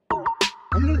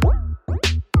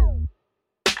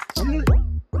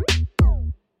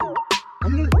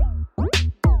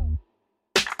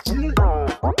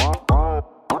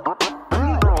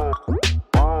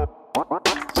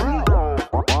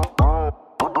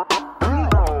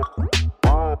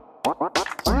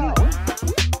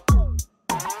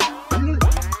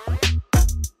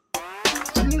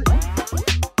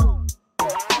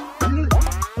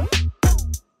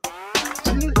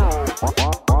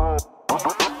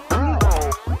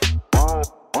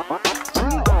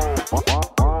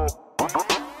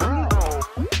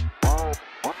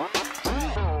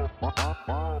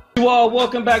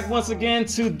Welcome back once again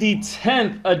to the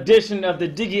 10th edition of the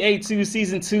Diggy A2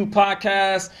 Season 2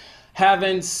 podcast.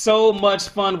 Having so much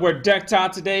fun. We're decked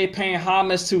out today, paying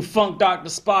homage to Funk Dr.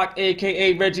 Spock,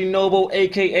 a.k.a. Reggie Noble,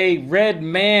 a.k.a.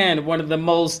 Redman, one of the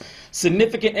most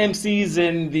significant MCs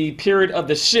in the period of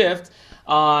the shift.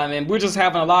 And we're just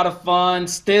having a lot of fun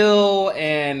still,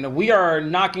 and we are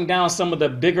knocking down some of the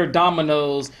bigger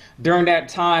dominoes during that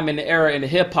time in the era in the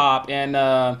hip-hop.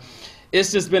 And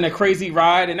it's just been a crazy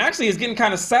ride, and actually it's getting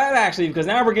kind of sad actually, because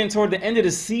now we're getting toward the end of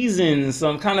the season, so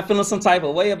I'm kind of feeling some type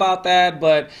of way about that.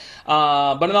 But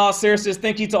in all seriousness,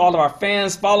 thank you to all of our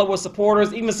fans, followers,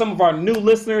 supporters, even some of our new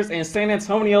listeners in San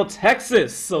Antonio,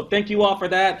 Texas. So thank you all for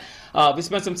that. We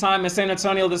spent some time in San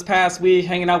Antonio this past week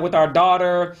hanging out with our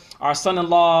daughter, our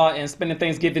son-in-law, and spending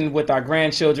Thanksgiving with our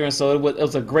grandchildren. So it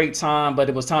was a great time, but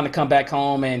it was time to come back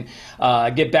home and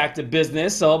get back to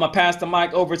business. So I'm going to pass the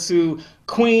mic over to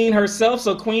Queen herself.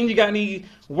 So Queen, you got any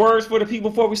words for the people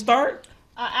before we start?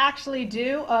 I actually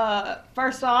do.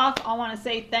 First off, I want to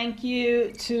say thank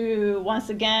you to, once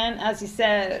again, as you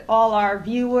said, all our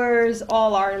viewers,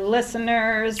 all our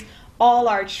listeners, all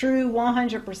our true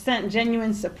 100%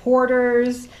 genuine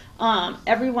supporters.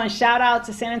 Everyone, shout out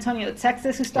to San Antonio,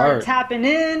 Texas, who started tapping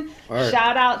in.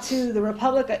 Shout out to the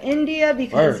Republic of India,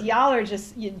 because y'all are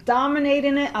just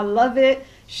dominating it. I love it.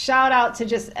 Shout out to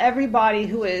just everybody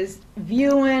who is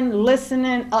viewing,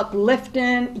 listening,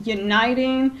 uplifting,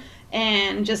 uniting,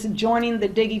 and just joining the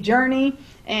Diggy journey.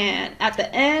 And at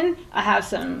the end, I have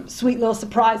some sweet little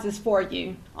surprises for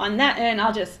you. On that end,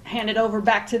 I'll just hand it over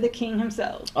back to the king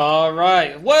himself. All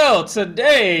right. Well,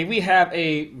 today we have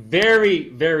a very,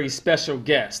 very special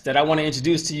guest that I want to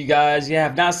introduce to you guys. You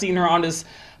have not seen her on this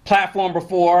platform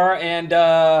before, and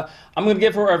I'm going to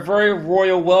give her a very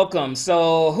royal welcome.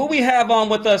 So who we have on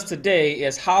with us today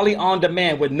is Holly On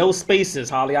Demand, with no spaces.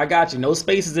 Holly, I got you. No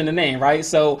spaces in the name, right?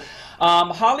 So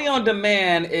Holly On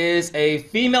Demand is a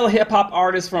female hip-hop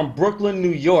artist from Brooklyn, New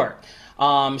York.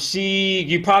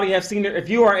 You probably have seen her. If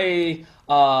you are a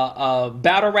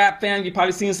battle rap fan, you've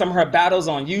probably seen some of her battles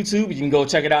on YouTube. You can go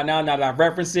check it out now that I've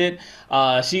referenced it.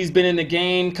 She's been in the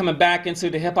game, coming back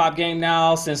into the hip-hop game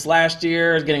now since last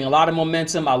year, getting a lot of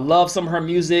momentum. I love some of her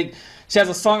music. She has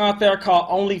a song out there called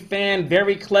Only Fan,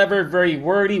 very clever, very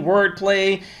wordy,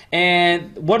 wordplay.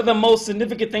 And one of the most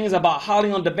significant things about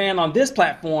Holly On Demand on this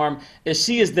platform is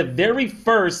she is the very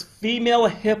first female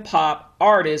hip-hop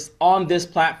artist on this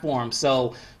platform.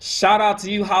 So shout out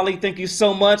to you, Holly. Thank you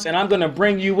so much. And I'm going to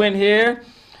bring you in here.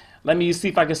 Let me see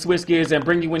if I can switch gears and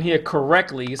bring you in here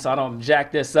correctly so I don't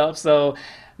jack this up. So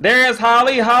there's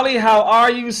Holly. Holly, how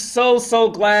are you? So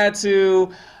glad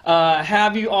to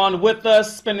have you on with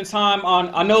us, spending time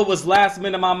on. I know it was last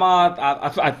minute, Mama.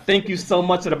 I thank you so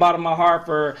much at the bottom of my heart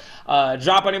for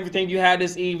dropping everything you had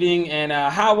this evening. And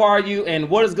how are you? And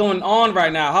what is going on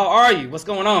right now? How are you? What's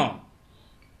going on?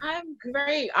 I'm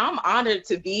great. I'm honored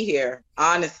to be here.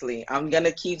 Honestly, I'm going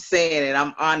to keep saying it.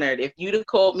 I'm honored. If you'd have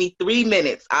called me 3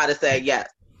 minutes, I'd have said yes.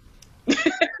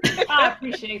 I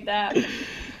appreciate that.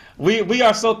 We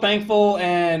are so thankful,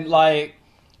 and like,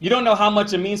 you don't know how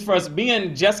much it means for us. Me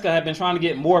and Jessica have been trying to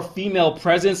get more female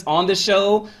presence on the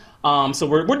show. So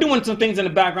we're doing some things in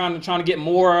the background and trying to get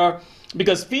more,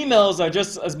 because females are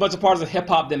just as much a part of hip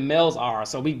hop than males are.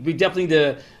 So we definitely need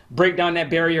to break down that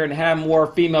barrier and have more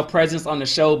female presence on the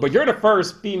show. But you're the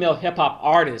first female hip hop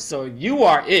artist, so you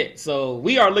are it. So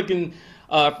we are looking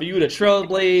for you to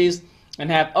trailblaze and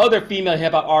have other female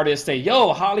hip hop artists say,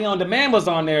 yo, Holly On Demand was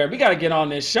on there. We got to get on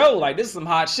this show. Like, this is some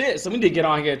hot shit. So we need to get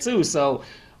on here too. So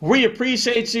we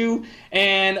appreciate you.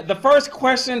 And the first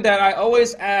question that I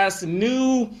always ask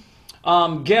new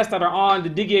guests that are on the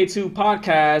Diggy A2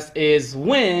 podcast is,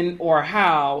 when or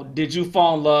how did you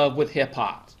fall in love with hip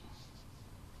hop?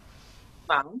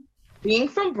 Being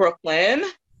from Brooklyn,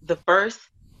 the first,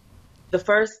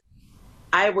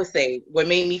 I would say, what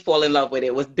made me fall in love with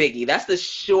it was Biggie. That's the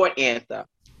short answer.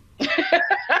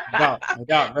 No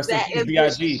doubt. Rest in peace,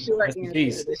 B.I.G. Rest in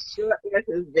peace. The short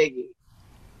answer is Biggie.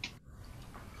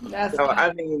 That's so,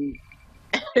 I mean,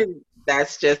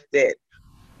 that's just it.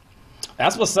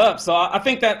 That's what's up. So I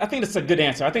think that's a good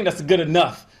answer. I think that's good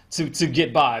enough to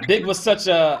get by. Big was such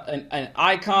an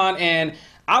icon, and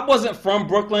I wasn't from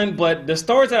Brooklyn, but the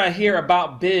stories that I hear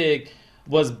about Big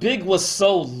was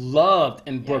so loved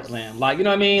in Brooklyn. Yes. Like, you know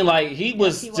what I mean? Like he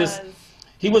was Yes, he just was.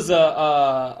 he was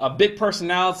a big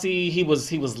personality. He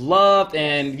was loved,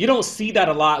 and you don't see that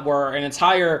a lot where an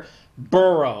entire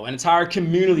borough, an entire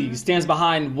community stands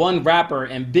behind one rapper,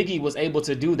 and Biggie was able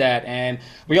to do that. And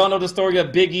we all know the story of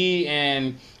Biggie,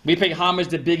 and we pay homage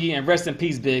to Biggie, and rest in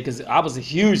peace, Big, because I was a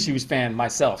huge fan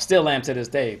myself, still am to this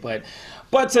day.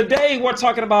 But today we're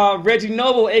talking about Reggie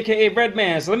Noble, aka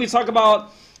Redman. So let me talk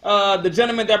about the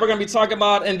gentleman that we're going to be talking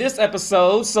about in this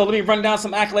episode. So let me run down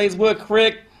some accolades real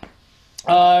quick.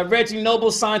 Reggie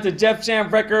Noble signed to Def Jam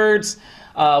Records.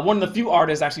 One of the few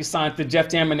artists actually signed to Def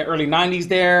Jam in the early 90s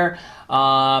there.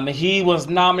 He was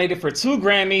nominated for 2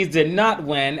 Grammys, did not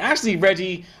win. Actually,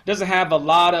 Reggie doesn't have a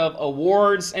lot of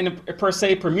awards per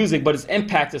se per music, but his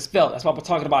impact is felt. That's why we're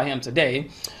talking about him today.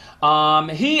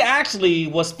 He actually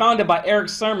was founded by Eric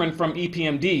Sermon from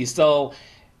EPMD. So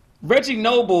Reggie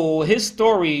Noble, his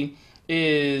story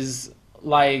is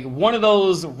like one of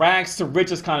those rags to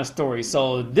riches kind of stories.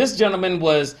 So this gentleman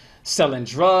was selling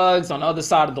drugs on the other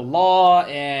side of the law,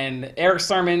 and Eric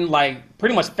Sermon like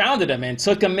pretty much founded him and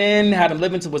took him in, had him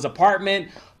live into his apartment,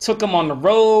 took him on the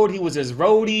road. He was his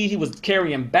roadie. He was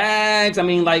carrying bags. I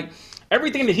mean, like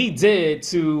everything that he did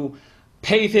to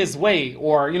pave his way,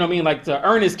 or you know what I mean, like to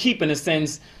earn his keep in a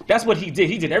sense. That's what he did.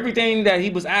 He did everything that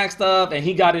he was asked of, and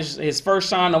he got his first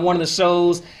shine on one of the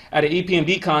shows at an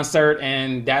EPMD concert,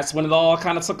 and that's when it all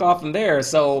kind of took off from there.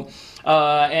 So,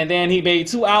 and then he made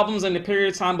 2 albums in the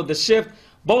period of time of The Shift.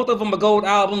 Both of them are gold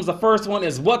albums. The first one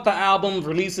is What the Album,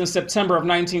 released in September of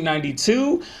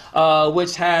 1992,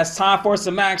 which has Time for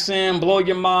Some Action, Blow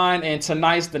Your Mind, and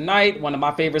Tonight's the Night, one of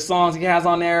my favorite songs he has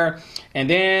on there. And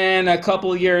then a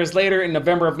couple of years later, in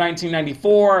November of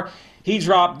 1994, he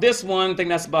dropped this one thing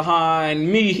that's behind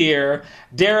me here,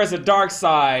 There Is a Dark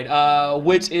Side,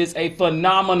 which is a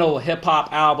phenomenal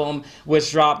hip-hop album,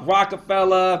 which dropped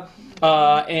Rockefeller,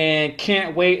 and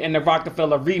Can't Wait and the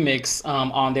Rockefeller remix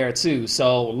on there too.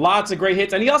 So lots of great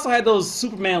hits. And he also had those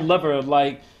Superman Lover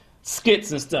like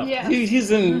skits and stuff. Yes. He's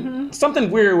in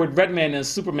something weird with Redman and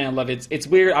Superman Love. It's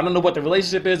weird. I don't know what the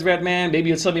relationship is, Redman. Maybe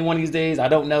you'll tell me one of these days. I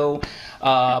don't know.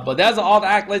 But that's all the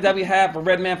accolades that we have for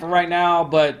Redman for right now.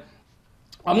 But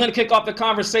I'm going to kick off the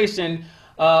conversation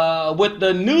with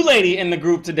the new lady in the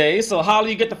group today. So Holly,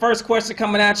 you get the first question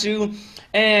coming at you.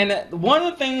 And one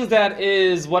of the things that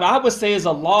is what I would say is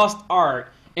a lost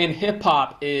art in hip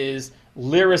hop is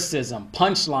lyricism,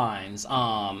 punchlines,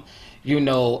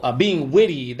 being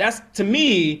witty. That's, to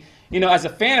me, as a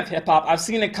fan of hip hop, I've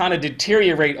seen it kind of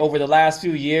deteriorate over the last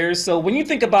few years. So when you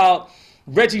think about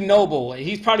Reggie Noble,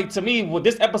 he's probably, to me, what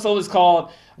this episode is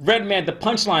called Redman, the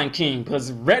Punchline King,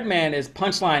 because Redman is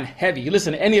punchline heavy. You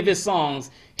listen to any of his songs,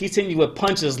 he's hitting you with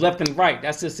punches left and right.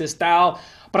 That's just his style.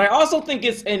 But I also think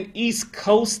it's an East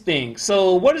Coast thing.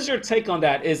 So what is your take on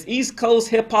that? Is East Coast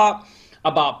hip hop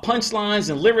about punchlines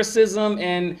and lyricism?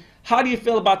 And how do you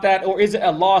feel about that? Or is it a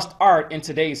lost art in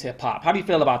today's hip hop? How do you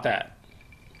feel about that?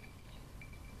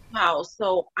 Wow.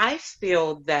 So I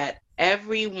feel that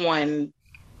everyone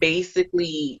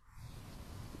basically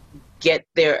get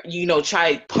their,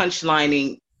 try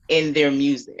punchlining in their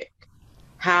music.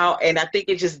 And I think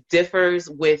it just differs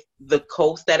with the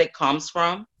coast that it comes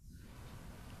from,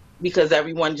 because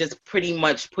everyone just pretty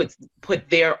much put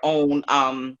their own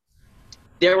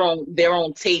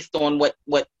taste on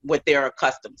what they're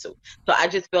accustomed to. So I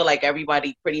just feel like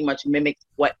everybody pretty much mimics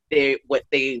what they've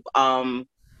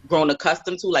grown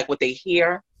accustomed to, like what they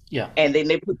hear. Yeah. And then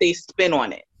they put their spin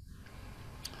on it.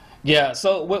 Yeah,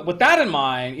 so with that in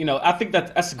mind, I think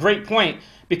that's a great point,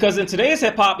 because in today's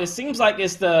hip hop, it seems like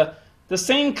it's the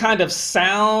same kind of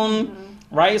sound,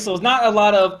 right? So it's not a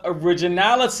lot of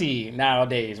originality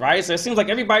nowadays, right? So it seems like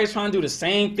everybody's trying to do the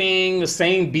same thing, the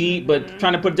same beat, but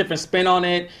trying to put a different spin on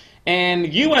it.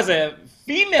 And you, as a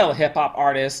female hip hop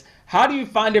artist, how do you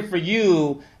find it for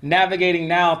you navigating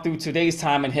now through today's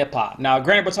time in hip hop? Now,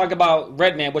 granted, we're talking about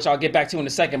Redman, which I'll get back to in a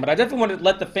second, but I definitely want to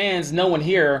let the fans know and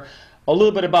hear a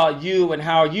little bit about you and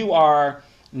how you are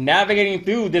navigating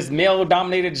through this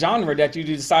male-dominated genre that you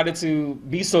decided to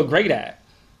be so great at.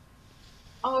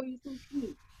 Oh, you're so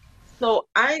cute. So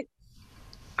I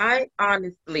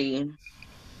honestly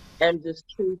am just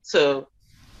true to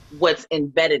what's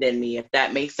embedded in me, if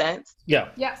that makes sense. Yeah.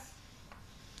 Yes.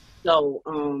 So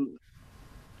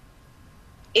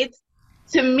it's,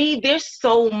 to me, there's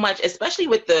so much, especially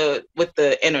with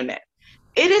the internet.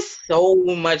 it is so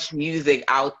much music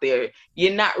out there.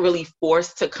 You're not really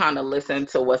forced to kind of listen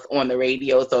to what's on the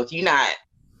radio. So if you're not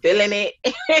feeling it,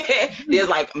 there's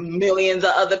like millions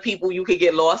of other people you could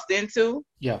get lost into.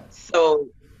 Yeah. So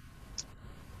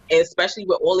especially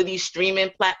with all of these streaming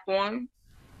platforms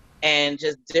and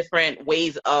just different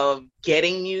ways of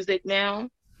getting music now,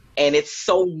 and it's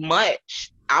so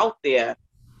much out there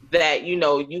that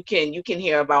you can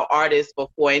hear about artists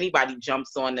before anybody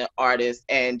jumps on the artist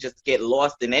and just get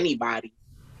lost in anybody,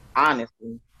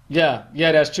 honestly. Yeah,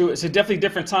 yeah, that's true. It's a definitely a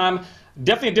different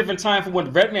time from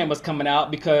when Redman was coming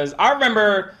out because I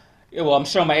remember, well, I'm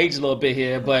showing my age a little bit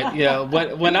here, but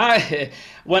when I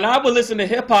when I would listen to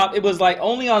hip hop, it was like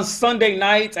only on Sunday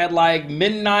nights at like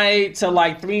midnight to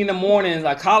like 3 in the morning.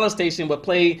 A college station would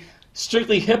play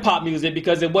strictly hip hop music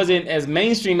because it wasn't as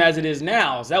mainstream as it is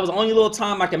now. So that was the only little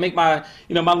time I could make my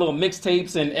my little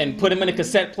mixtapes and put them in a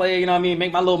cassette player. You know what I mean?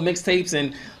 Make my little mixtapes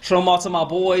and show them all to my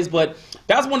boys. But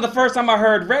that's one of the first time I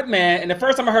heard Redman, and the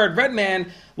first time I heard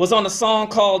Redman was on a song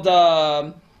called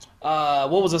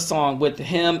what was the song with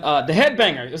him? The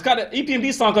Headbanger. It's got an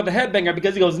EPMD song called The Headbanger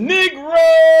because he goes, Negroes!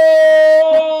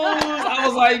 I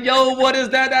was like, yo, what is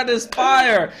that? That is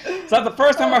fire. So that's the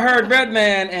first time I heard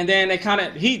Redman, and then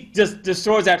he just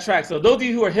destroys that track. So those of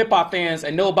you who are hip hop fans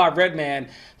and know about Redman,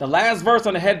 the last verse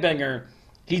on The Headbanger,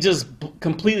 he just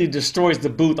completely destroys the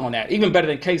booth on that. Even better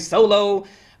than K Solo,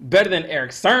 better than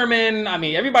Eric Sermon. I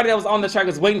mean, everybody that was on the track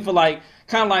was waiting for like,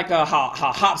 kind of like how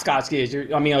hopscotch is.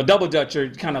 A double dutch.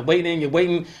 You're kind of waiting. You're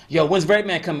waiting. Yo, when's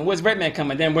Redman coming? When's Redman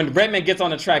coming? Then when Redman gets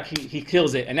on the track, he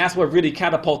kills it, and that's what really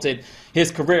catapulted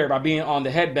his career by being on the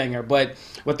Headbanger. But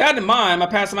with that in mind, I'm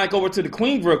gonna pass the mic over to the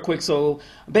Queen real quick. So,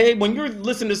 babe, when you're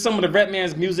listening to some of the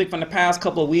Redman's music from the past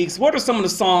couple of weeks, what are some of the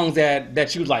songs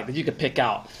that you like that you could pick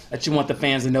out that you want the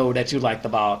fans to know that you liked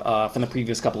about from the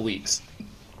previous couple of weeks?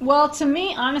 Well, to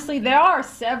me, honestly, there are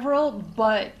several,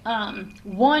 but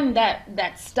one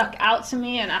that stuck out to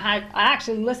me, and I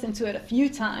actually listened to it a few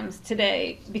times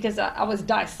today because I was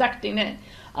dissecting it.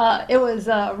 It was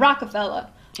Rockefeller,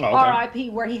 oh, okay. R.I.P.,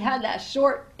 where he had that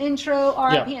short intro,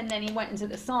 R.I.P., Yeah. and then he went into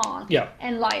the song. Yeah.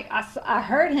 And like I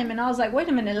heard him, and I was like, wait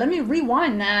a minute, let me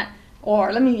rewind that,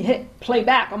 or let me hit play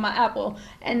back on my Apple,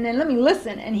 and then let me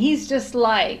listen. And he's just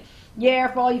like,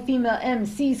 yeah, for all you female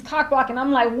MCs, cockblock, and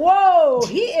I'm like, whoa,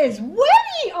 he is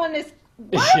witty on this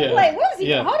wordplay. What is he?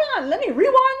 Yeah. Hold on, let me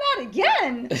rewind that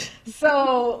again.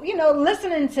 So,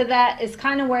 listening to that is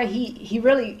kind of where he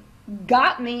really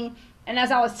got me. And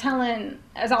as I was telling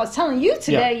you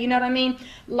today, Yeah. you know what I mean?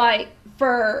 Like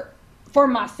for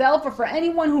myself or for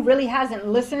anyone who really hasn't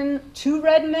listened to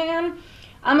Redman,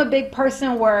 I'm a big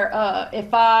person where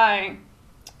if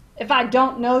I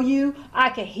don't know you, I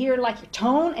could hear like your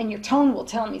tone, and your tone will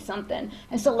tell me something.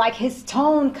 And so like his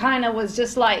tone kind of was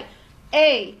just like,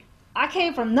 hey, I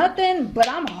came from nothing, but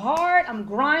I'm hard, I'm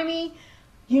grimy,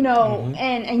 Mm-hmm.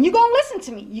 and you gonna listen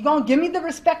to me. You gonna give me the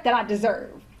respect that I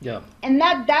deserve. Yeah. And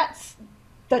that's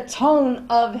the tone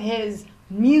of his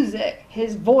music,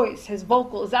 his voice, his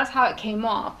vocals. That's how it came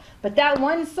off. But that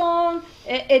one song,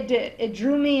 it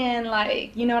drew me in,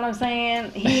 like, you know what I'm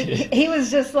saying? He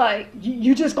was just like,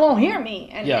 you just gonna hear me,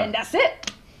 and that's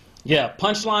it. Yeah,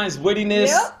 Punchline's wittiness,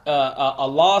 Yep. A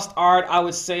lost art, I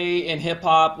would say, in hip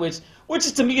hop, which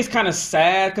is to me is kind of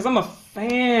sad because I'm a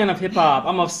fan of hip hop.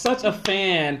 I'm such a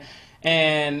fan,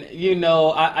 and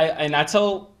I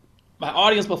told my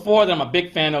audience before that I'm a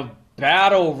big fan of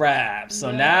battle rap.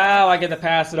 So now I get to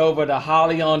pass it over to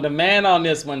Holly on Demand on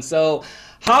this one. So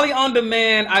Holly on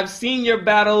Demand, I've seen your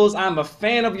battles. I'm a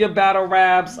fan of your battle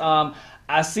raps.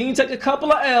 I seen you take a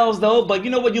couple of L's though, but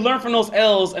you know what? You learn from those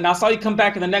L's, and I saw you come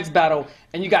back in the next battle,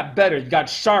 and you got better, you got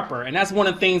sharper, and that's one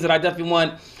of the things that I definitely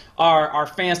want our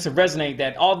fans to resonate.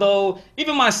 That although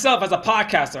even myself as a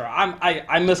podcaster,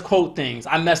 I misquote things,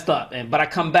 I messed up, but I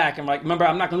come back and like, remember,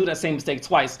 I'm not gonna do that same mistake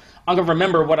twice. I'm gonna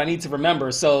remember what I need to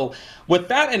remember. So with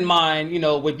that in mind,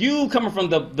 with you coming from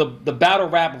the battle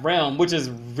rap realm, which is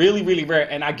really, really rare,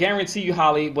 and I guarantee you,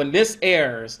 Holly, when this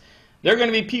airs, there are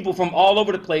going to be people from all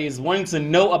over the place wanting to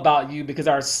know about you because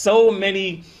there are so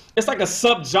many. It's like a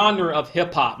subgenre of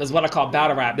hip hop. That's what I call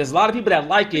battle rap. There's a lot of people that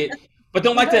like it, but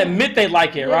don't like to admit they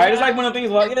like it, right? It's like one of the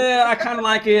things like, yeah, I kind of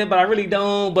like it, but I really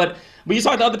don't. But when you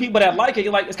talk to other people that like it,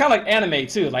 you're like, it's kind of like anime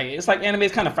too. Like it's like anime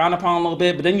is kind of frowned upon a little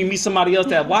bit, but then you meet somebody else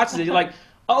that watches it, you're like,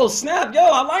 oh snap, yo,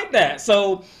 I like that.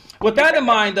 So with that in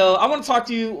mind, though, I want to talk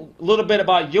to you a little bit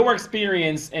about your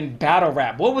experience in battle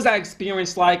rap. What was that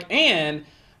experience like, and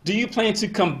do you plan to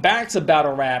come back to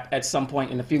battle rap at some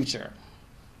point in the future?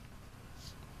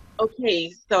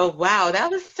 Okay, so wow,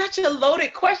 that was such a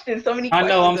loaded question. So many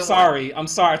questions. I know, I'm sorry.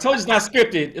 I told you it's not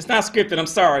scripted. It's not scripted. I'm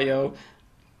sorry, yo.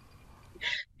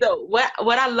 So what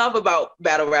I love about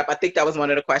battle rap, I think that was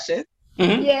one of the questions.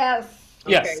 Mm-hmm. Yes.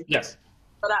 Yes, Okay. yes.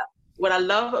 What I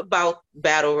love about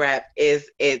battle rap is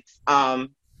it's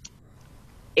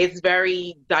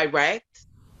very direct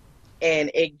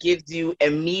and it gives you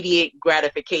immediate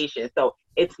gratification. So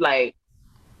it's like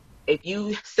if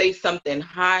you say something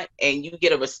hot and you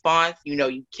get a response, you know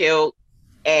you killed,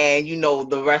 and you know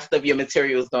the rest of your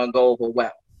material is gonna go over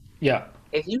well. Yeah.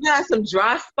 If you got some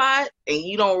dry spot and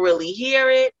you don't really hear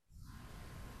it,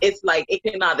 it's like it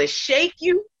can either shake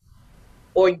you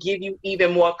or give you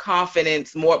even more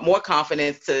confidence, more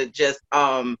confidence to just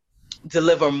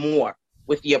deliver more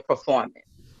with your performance.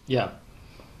 Yeah.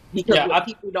 Because Yeah. what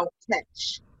people don't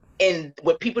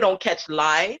catch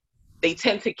live, they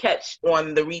tend to catch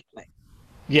on the replay.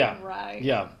 Yeah. Right.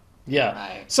 Yeah. Yeah.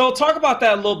 Right. So talk about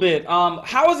that a little bit.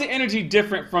 How is the energy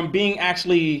different from being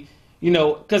actually,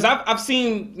 because I've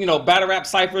seen, battle rap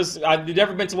ciphers. I've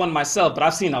never been to one myself, but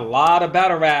I've seen a lot of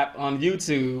battle rap on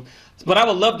YouTube. But I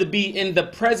would love to be in the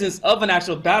presence of an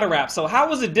actual battle rap. So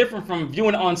how is it different from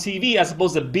viewing it on TV as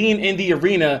opposed to being in the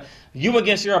arena, you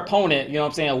against your opponent, you know what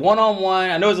I'm saying, one-on-one?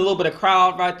 I know there's a little bit of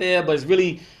crowd right there, but it's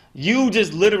really you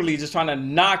just literally just trying to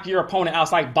knock your opponent out.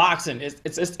 It's like boxing.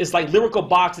 It's like lyrical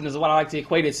boxing is what I like to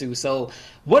equate it to. So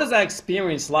what is that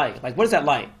experience like? Like, what is that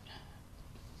like?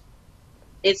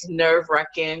 It's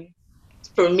nerve-wracking.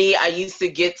 For me, I used to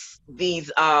get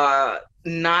these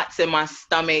knots in my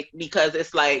stomach because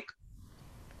it's like,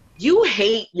 you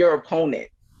hate your opponent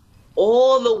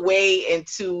all the way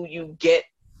until you get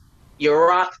your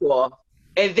rocks off,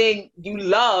 and then you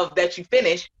love that you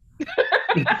finish,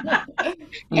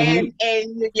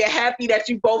 and you're happy that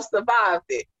you both survived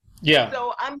it. Yeah.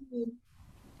 So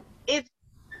it's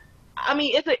I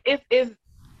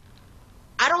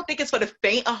don't think it's for the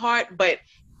faint of heart, but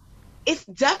it's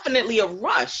definitely a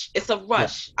rush. It's a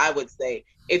rush, yeah. I would say.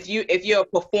 If you're a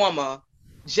performer,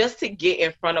 just to get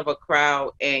in front of a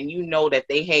crowd and you know that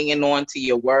they hanging on to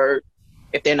your word,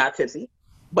 if they're not tipsy,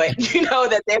 but you know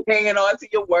that they're hanging on to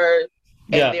your word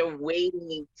and they're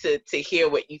waiting to hear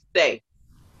what you say.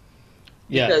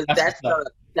 Yeah, because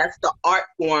that's the art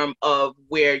form of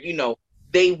where,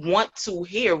 they want to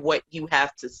hear what you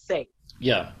have to say.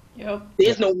 Yeah. Yep.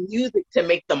 There's no music to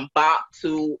make them bop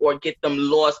to or get them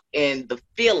lost in the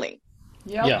feeling.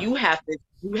 Yep. Yeah. You have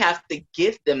to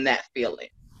give them that feeling.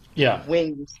 Yeah.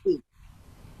 When you speak.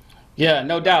 Yeah,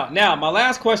 no doubt. Now, my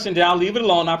last question, then I'll leave it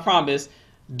alone, I promise.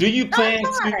 Do you plan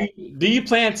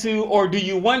to, or do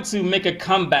you want to make a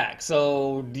comeback?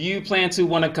 So do you plan to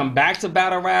want to come back to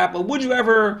battle rap, or would you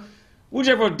ever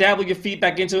dabble your feet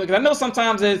back into it? Because I know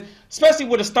sometimes, especially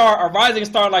with a rising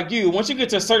star like you, once you get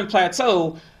to a certain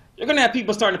plateau, you're going to have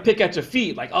people starting to pick at your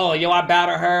feet. Like, oh, yo, I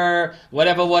battled her,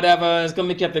 whatever. It's going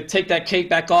to make you have to take that cape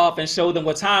back off and show them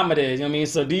what time it is. You know what I mean?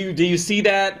 So do you see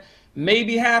that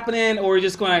maybe happening, or you're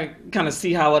just going to kind of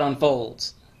see how it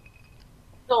unfolds?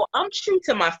 So I'm true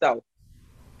to myself.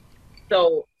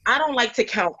 So I don't like to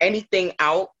count anything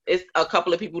out. It's a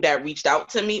couple of people that reached out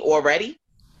to me already.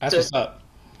 That's what's up.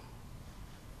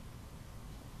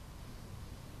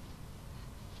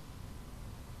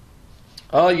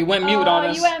 Oh, you went mute on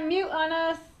us. You went mute on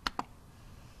us.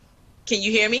 Can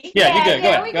you hear me? Yeah, you're good.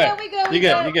 Yeah, we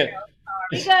good. We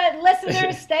good.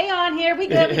 Listeners, stay on here. We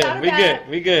good.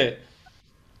 We good.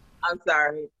 I'm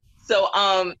sorry. So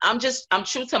I'm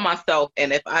true to myself,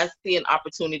 and if I see an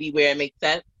opportunity where it makes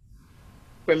sense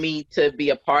for me to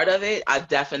be a part of it, I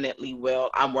definitely will.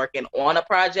 I'm working on a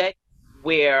project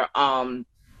where I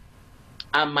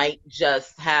might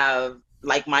just have,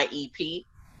 like my EP,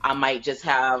 I might just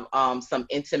have some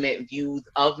intimate views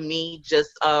of me,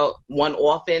 just one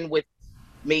often with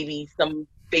maybe some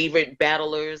favorite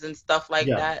battlers and stuff like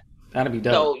that. That'd be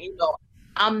dope. So,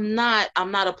 I'm not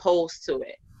opposed to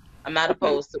it. I'm not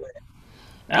opposed to it.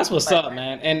 That's what's up,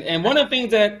 man. And one of the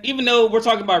things that, even though we're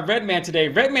talking about Redman today,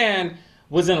 Redman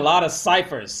was in a lot of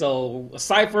ciphers. So a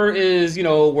cipher is,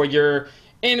 where you're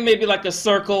in maybe like a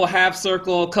circle, half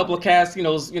circle, a couple of casts,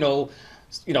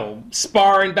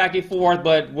 sparring back and forth.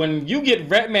 But when you get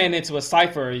Redman into a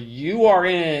cipher, you are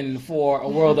in for a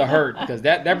world of hurt, because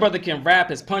that brother can rap.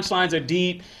 His punchlines are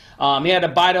deep. He had a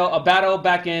battle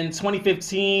back in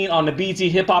 2015 on the BET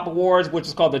Hip Hop Awards, which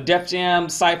was called the Def Jam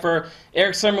Cypher.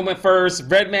 Eric Sermon went first.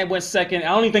 Redman went second. I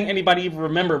don't even think anybody even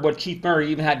remembered what Keith Murray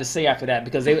even had to say after that,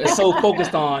 because they were so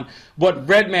focused on what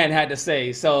Redman had to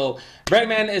say. So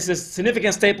Redman is a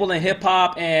significant staple in hip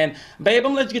hop. And babe,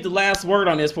 I'm gonna let you get the last word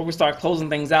on this before we start closing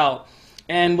things out.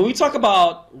 And when we talk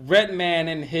about Redman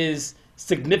and his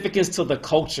significance to the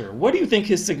culture, what do you think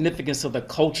his significance to the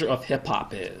culture of hip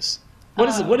hop is?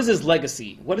 What is his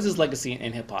legacy? What is his legacy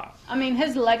in hip hop? I mean,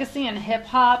 his legacy in hip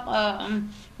hop,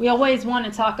 we always want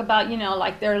to talk about,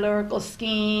 like their lyrical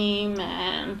scheme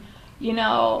and,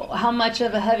 how much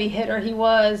of a heavy hitter he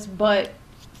was. But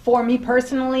for me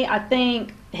personally, I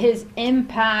think his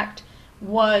impact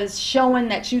was showing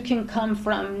that you can come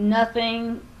from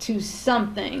nothing to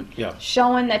something. Yeah.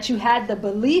 Showing that you had the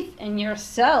belief in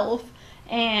yourself,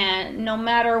 and no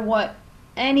matter what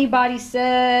anybody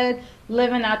said,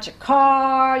 living out your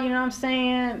car, you know what I'm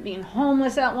saying, being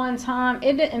homeless at one time,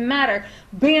 it didn't matter.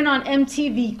 Being on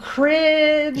MTV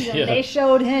Cribs, and they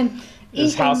showed him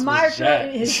his house was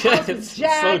jacked. His house was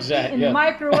jacked, so jacked, eating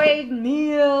microwave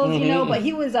meals, but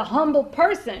he was a humble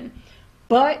person.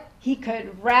 But he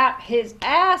could rap his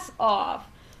ass off.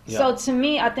 Yeah. So to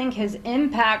me, I think his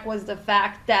impact was the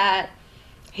fact that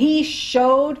he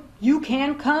showed you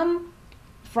can come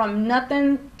from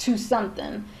nothing to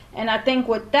something. And I think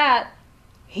with that,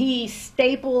 he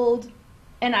stapled,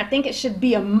 and I think it should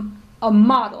be a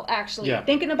model, actually. Yeah.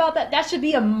 Thinking about that should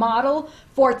be a model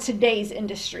for today's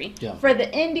industry. Yeah. For the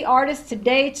indie artists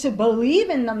today to believe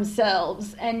in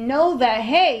themselves and know that,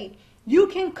 hey, you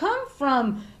can come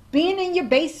from being in your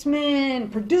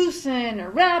basement, producing or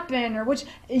rapping,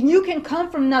 you can come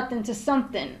from nothing to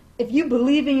something. If you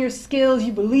believe in your skills,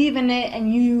 you believe in it,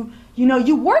 and you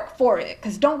work for it,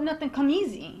 because don't nothing come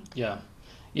easy.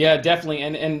 Yeah, definitely.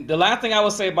 And the last thing I will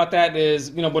say about that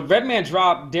is, when Redman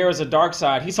dropped There Is a Dark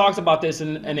Side, he talks about this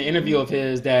in an interview of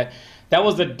his, that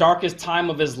was the darkest time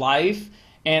of his life.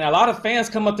 And a lot of fans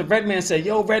come up to Redman and say,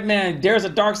 yo, Redman, There's a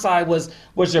Dark Side was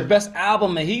your best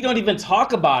album. And he don't even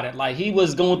talk about it. Like, he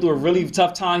was going through a really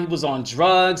tough time. He was on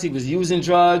drugs. He was using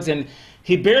drugs. And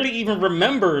he barely even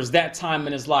remembers that time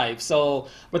in his life. So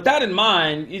with that in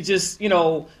mind, you just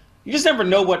never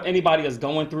know what anybody is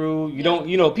going through. You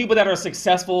don't, people that are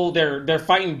successful, they're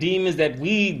fighting demons that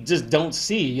we just don't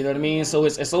see. You know what I mean? So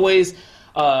it's always,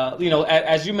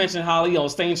 as you mentioned, Holly,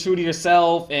 staying true to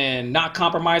yourself and not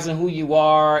compromising who you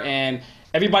are. And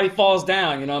everybody falls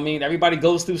down. You know what I mean? Everybody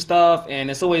goes through stuff,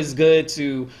 and it's always good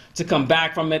to come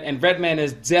back from it. And Redman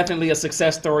is definitely a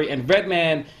success story. And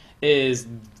Redman is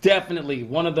definitely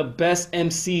one of the best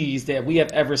MCs that we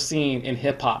have ever seen in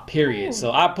hip hop, period. Ooh.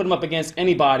 So I put him up against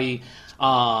anybody,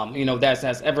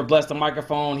 that's ever blessed a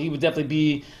microphone. He would definitely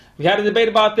be. We had a debate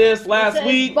about this last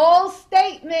week. Bold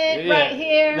statement right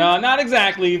here. No, not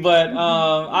exactly, but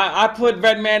I put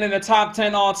Redman in the top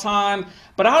 10 all time.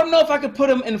 But I don't know if I could put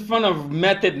him in front of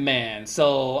Method Man.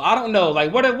 So I don't know.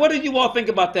 Like, what do you all think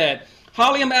about that?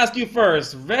 Holly, I'm gonna ask you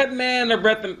first. Redman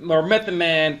or Method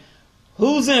Man?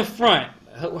 Who's in front?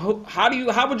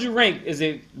 How would you rank? Is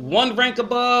it one rank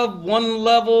above, one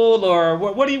level, or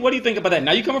what do you think about that?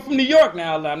 Now, you coming from New York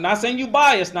now. I'm not saying you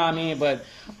biased, but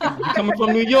you coming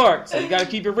from New York, so you got to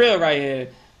keep it real right here.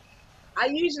 I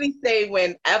usually say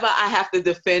whenever I have to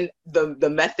defend the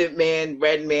Method Man,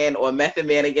 Redman, or Method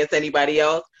Man against anybody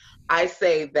else, I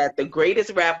say that the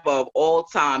greatest rapper of all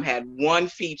time had one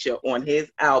feature on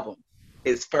his album,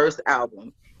 his first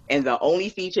album, and the only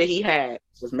feature he had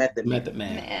was Method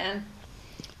Man.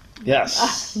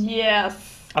 Yes.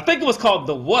 Yes. I think it was called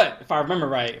The What, if I remember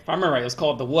right. It was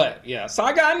called The What. Yeah. So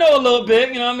I know a little bit,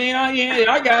 you know what I mean?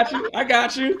 I got you. I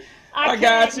got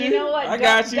you. You know what? I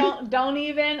got you. Don't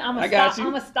even. I'm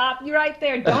gonna stop you right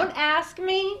there. Don't ask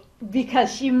me,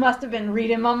 because she must have been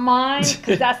reading my mind,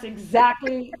 because that's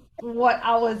exactly what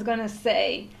I was gonna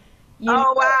say.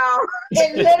 Wow.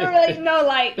 It literally,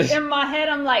 like, in my head,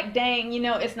 I'm like, dang,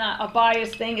 it's not a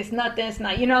biased thing. It's nothing. It's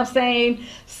not, you know what I'm saying?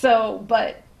 So,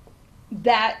 but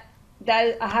that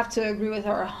I have to agree with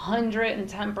her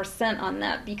 110% on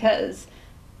that, because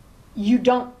you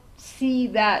don't see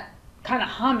that kind of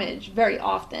homage very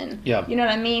often. Yeah. You know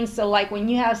what I mean? So, like, when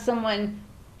you have someone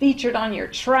featured on your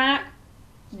track,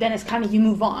 then it's kind of, you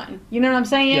move on. You know what I'm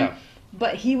saying? Yeah.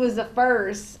 But he was the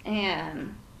first,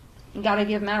 and you gotta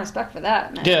give mad respect for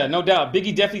that, man. Yeah, no doubt.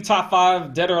 Biggie definitely top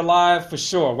 5, dead or alive, for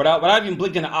sure. Without even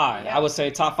blinking an eye, I would say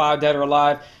top 5, dead or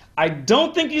alive. I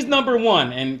don't think he's number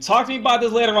 1. And talk to me about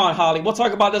this later on, Holly. We'll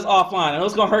talk about this offline. I know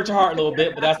it's gonna hurt your heart a little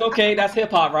bit, but that's okay. That's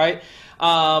hip hop, right?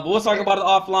 But we'll talk about it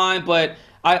offline. But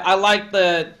I like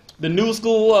the new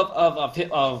school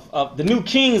of the new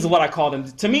kings, is what I call them.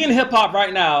 To me, in hip hop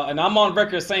right now, and I'm on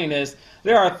record saying this,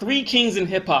 there are 3 kings in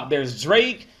hip hop. There's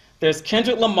Drake, there's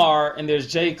Kendrick Lamar, and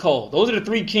there's J. Cole. Those are the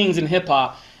 3 kings in hip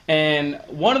hop. And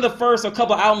one of the first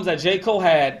couple albums that J. Cole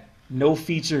had, no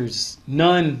features,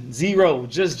 none, 0,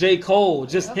 just J. Cole,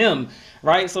 just him,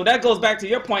 right? So that goes back to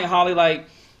your point, Holly, like,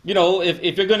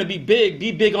 if you're going to be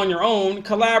big on your own,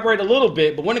 collaborate a little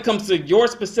bit. But when it comes to your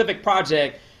specific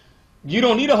project, you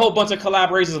don't need a whole bunch of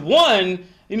collaborations. One,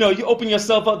 you open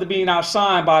yourself up to being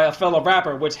outshined by a fellow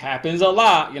rapper, which happens a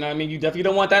lot. You know what I mean? You definitely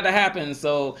don't want that to happen.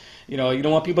 So, you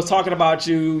don't want people talking about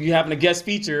you having a guest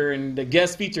feature, and the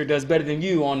guest feature does better than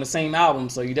you on the same album.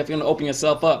 So you definitely want to open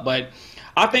yourself up. But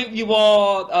I think you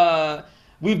all,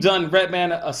 we've done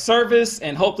Redman a service,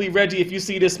 and hopefully, Reggie, if you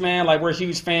see this, man, like, we're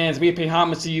huge fans. We pay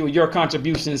homage to you and your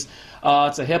contributions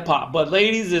to hip hop. But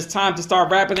ladies, it's time to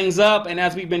start wrapping things up. And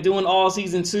as we've been doing all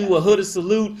season 2, a hooded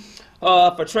salute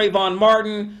for Trayvon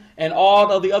Martin and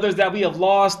all of the others that we have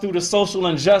lost through the social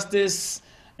injustice.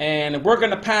 And we're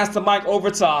going to pass the mic over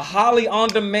to Holly on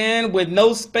Demand with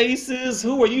no spaces.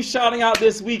 Who are you shouting out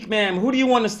this week, ma'am? Who do you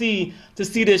want to see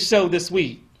this show this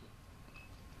week?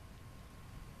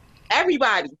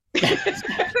 Everybody.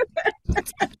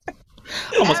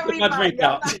 Almost put my drink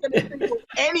out. I'm not gonna single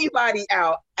anybody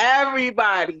out.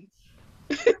 Everybody.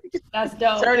 That's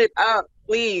dope. Turn it up,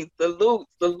 please.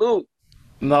 Salute.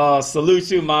 No,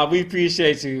 salute you, Ma. We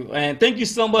appreciate you. And thank you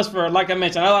so much for, like I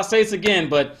mentioned, I'll say this again,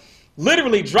 but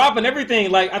literally dropping everything.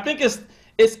 Like, I think it's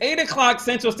 8 o'clock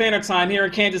Central Standard Time here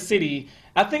in Kansas City.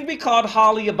 I think we called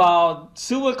Holly about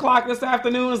 2 o'clock this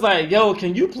afternoon. It's like, yo,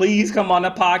 can you please come on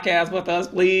the podcast with us,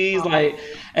 please? Like,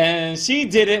 and she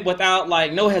did it without,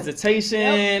 like, no hesitation.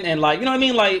 Yep. And, like, you know what I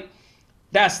mean? Like,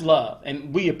 that's love,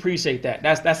 and we appreciate that.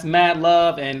 That's mad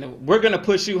love, and we're gonna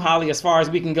push you, Holly, as far as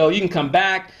we can go. You can come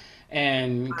back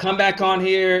on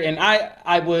here, and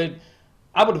I would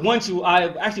want you,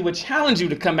 I actually would challenge you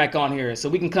to come back on here so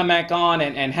we can come back on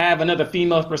and have another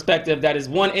female perspective that is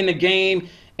in the game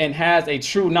and has a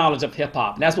true knowledge of hip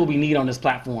hop. That's what we need on this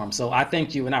platform. So I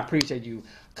thank you and I appreciate you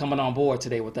coming on board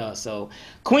today with us. So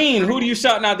Queen, who do you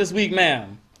shouting out this week,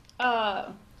 ma'am?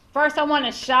 First I want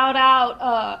to shout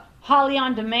out Holly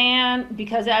on Demand,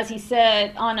 because as he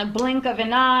said, on a blink of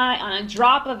an eye, on a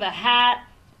drop of a hat,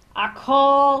 I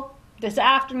call this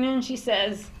afternoon, she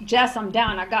says, Jess, I'm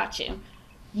down, I got you.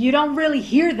 You don't really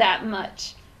hear that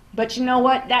much, but you know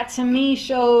what? That to me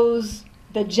shows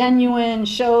the genuine,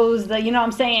 shows the, you know what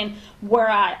I'm saying, where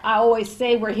I always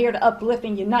say we're here to uplift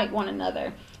and unite one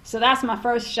another. So that's my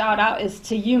first shout out is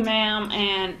to you, ma'am,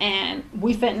 and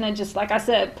we finna, just like I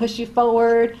said, push you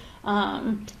forward,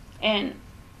 and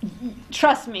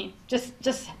trust me, just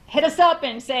hit us up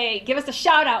and say, give us a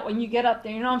shout out when you get up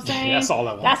there. You know what I'm saying? That's all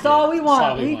I want. That's all we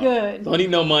want. We good. Don't need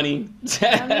no money.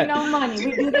 Don't need no money.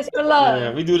 We do this for love.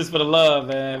 Yeah, we do this for the love,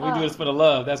 man. We do this for the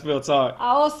love. That's real talk. I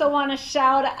also want to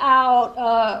shout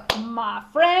out my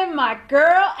friend, my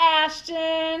girl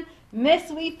Ashton,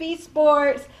 Miss Weefy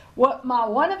Sports, what my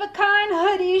one-of-a-kind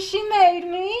hoodie she made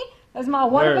me. That's my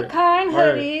one-of-a-kind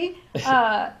hoodie.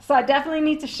 So I definitely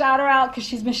need to shout her out because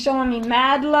she's been showing me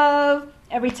mad love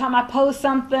every time I post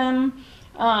something,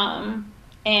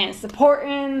 and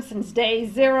supporting since day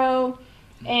 0.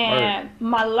 And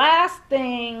my last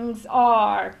things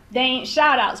are, they ain't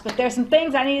shout-outs, but there's some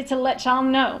things I needed to let y'all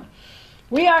know.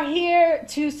 We are here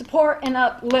to support and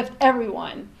uplift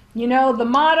everyone. You know, the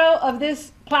motto of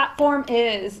this platform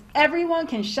is, everyone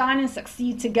can shine and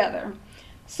succeed together.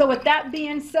 So with that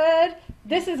being said,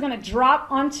 this is going to drop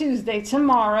on Tuesday,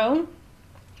 tomorrow,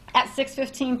 at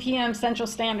 6:15 p.m. Central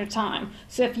Standard Time.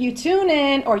 So if you tune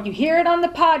in or you hear it on the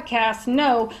podcast,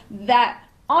 know that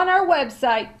on our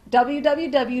website,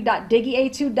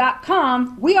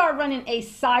 www.diggy82.com, we are running a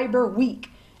Cyber Week.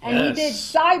 And we did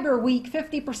Cyber Week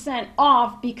 50%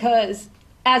 off because,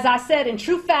 as I said, in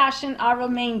true fashion, I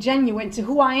remain genuine to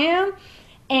who I am.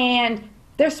 And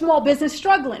there's small business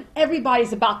struggling.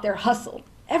 Everybody's about their hustle.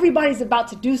 Everybody's about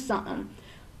to do something.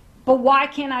 But why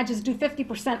can't I just do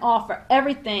 50% off for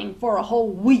everything for a whole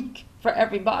week for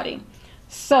everybody?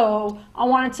 So I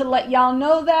wanted to let y'all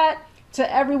know that.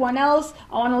 To everyone else,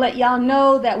 I want to let y'all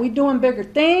know that we're doing bigger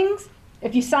things.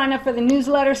 If you sign up for the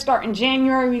newsletter starting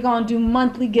January, we're going to do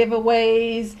monthly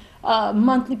giveaways,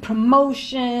 monthly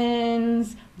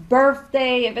promotions,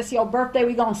 birthday. If it's your birthday,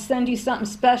 we're going to send you something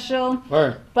special.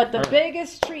 But the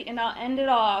biggest treat, and I'll end it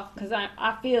off because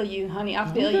I feel you, honey. I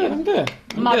feel you. I'm good.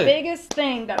 My biggest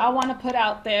thing that I want to put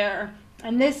out there,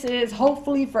 and this is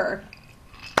hopefully for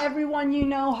everyone you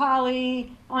know,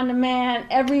 Holly on Demand,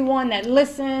 everyone that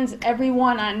listens,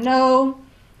 everyone I know,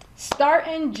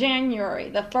 starting January,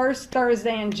 the first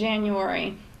Thursday in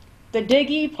January, the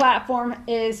Diggy platform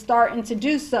is starting to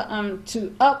do something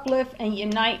to uplift and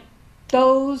unite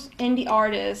those indie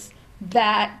artists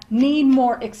that need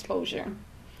more exposure.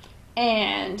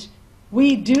 And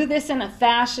we do this in a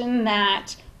fashion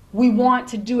that we want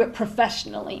to do it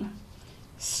professionally.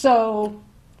 So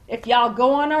if y'all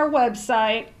go on our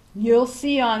website, you'll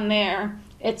see on there,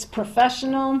 it's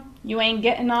professional. You ain't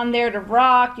getting on there to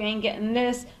rock. You ain't getting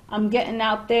this. I'm getting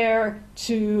out there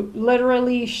to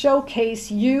literally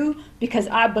showcase you, because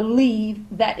I believe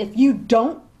that if you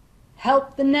don't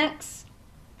help the next,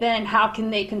 then how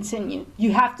can they continue?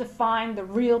 You have to find the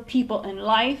real people in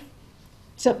life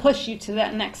to push you to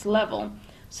that next level.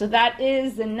 So that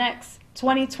is the next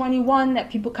 2021 that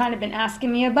people kind of been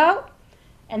asking me about.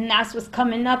 And that's what's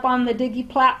coming up on the Diggy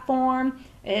platform,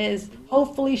 is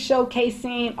hopefully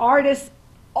showcasing artists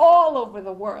all over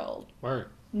the world. Word.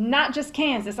 Not just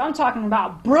Kansas. I'm talking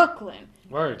about Brooklyn,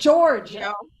 Word. Georgia,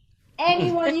 Yeah.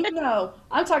 anyone you know.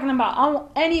 I'm talking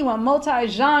about anyone,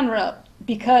 multi-genre,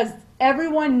 because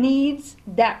everyone needs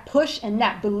that push and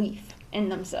that belief in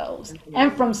themselves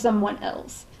and from someone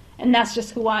else. And that's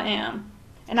just who I am.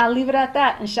 And I'll leave it at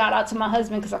that. And shout out to my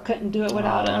husband, because I couldn't do it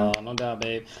without him. No doubt,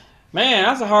 babe. Man,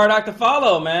 that's a hard act to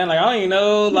follow, man. Like, I don't even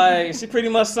know. Like, she pretty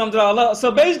much summed it all up.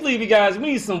 So basically, you guys,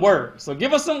 we need some work. So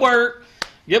give us some work.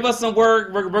 Give us some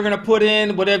work. We're going to put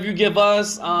in whatever you give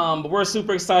us. But we're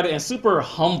super excited and super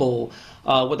humble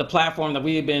with the platform that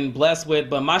we've been blessed with.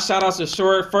 But my shout outs are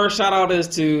short. First shout out is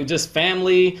to just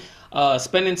family.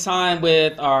 Spending time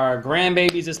with our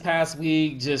grandbabies this past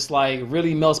week just like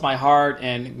really melts my heart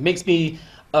and makes me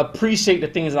appreciate the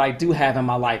things that I do have in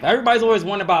my life. Everybody's always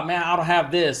wondering about, man, I don't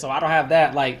have this, so I don't have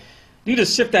that. Like, you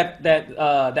just shift that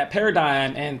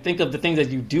paradigm and think of the things that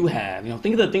you do have. You know,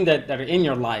 think of the things that are in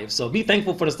your life. So be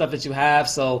thankful for the stuff that you have.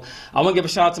 So I want to give a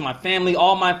shout out to my family,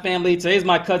 all my family. Today's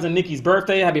my cousin Nikki's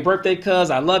birthday. Happy birthday, cuz.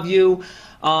 I love you.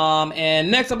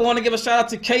 And next I want to give a shout out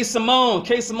to K Simone.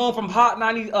 K Simone from Hot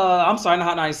 90, I'm sorry, not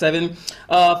Hot 97,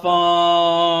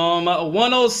 from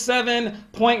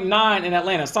 107.9 in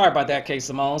Atlanta. Sorry about that, K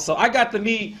Simone. So I got to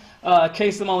meet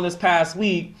K Simone this past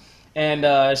week,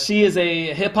 and she is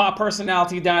a hip hop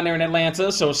personality down there in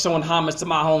Atlanta, so showing homage to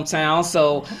my hometown.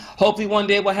 So hopefully one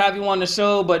day we'll have you on the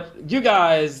show. But you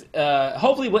guys,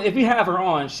 hopefully if we have her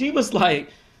on, she was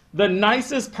like the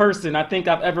nicest person I think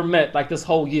I've ever met, like this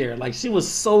whole year. Like, she was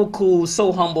so cool,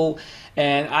 so humble.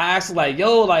 And I asked her, like,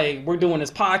 yo, like, we're doing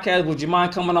this podcast, would you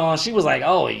mind coming on? She was like,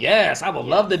 oh yes, I would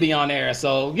love to be on there.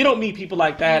 So you don't meet people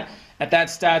like that at that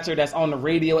stature that's on the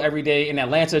radio every day in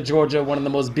Atlanta, Georgia, one of the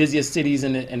most busiest cities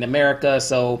in America.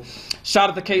 So shout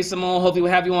out to K Simone. Hopefully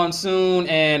we'll have you on soon.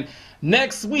 And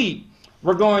next week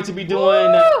we're going to be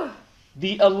doing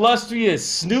the illustrious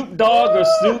Snoop Dogg, or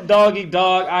Snoop Doggy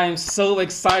Dogg. I am so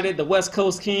excited. The West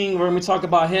Coast King. We're going to talk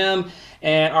about him.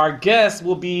 And our guest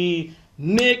will be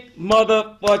Nick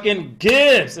motherfucking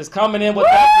Gibbs is coming in with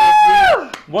that next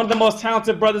week. One of the most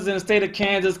talented brothers in the state of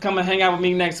Kansas. Come and hang out with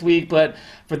me next week. But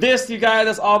for this, you guys,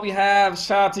 that's all we have.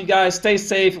 Shout out to you guys. Stay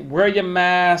safe. Wear your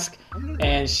mask.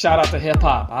 And shout out to hip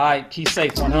hop. All right. Keep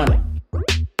safe 100.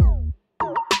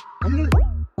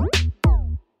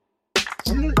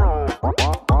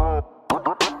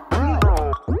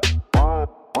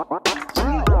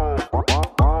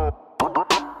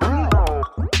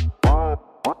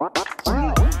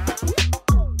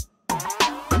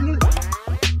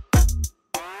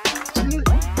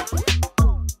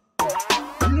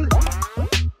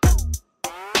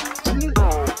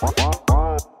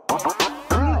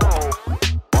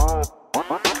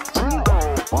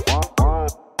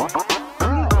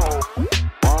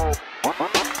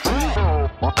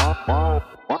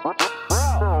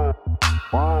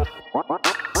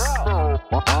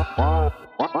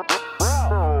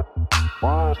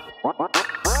 What?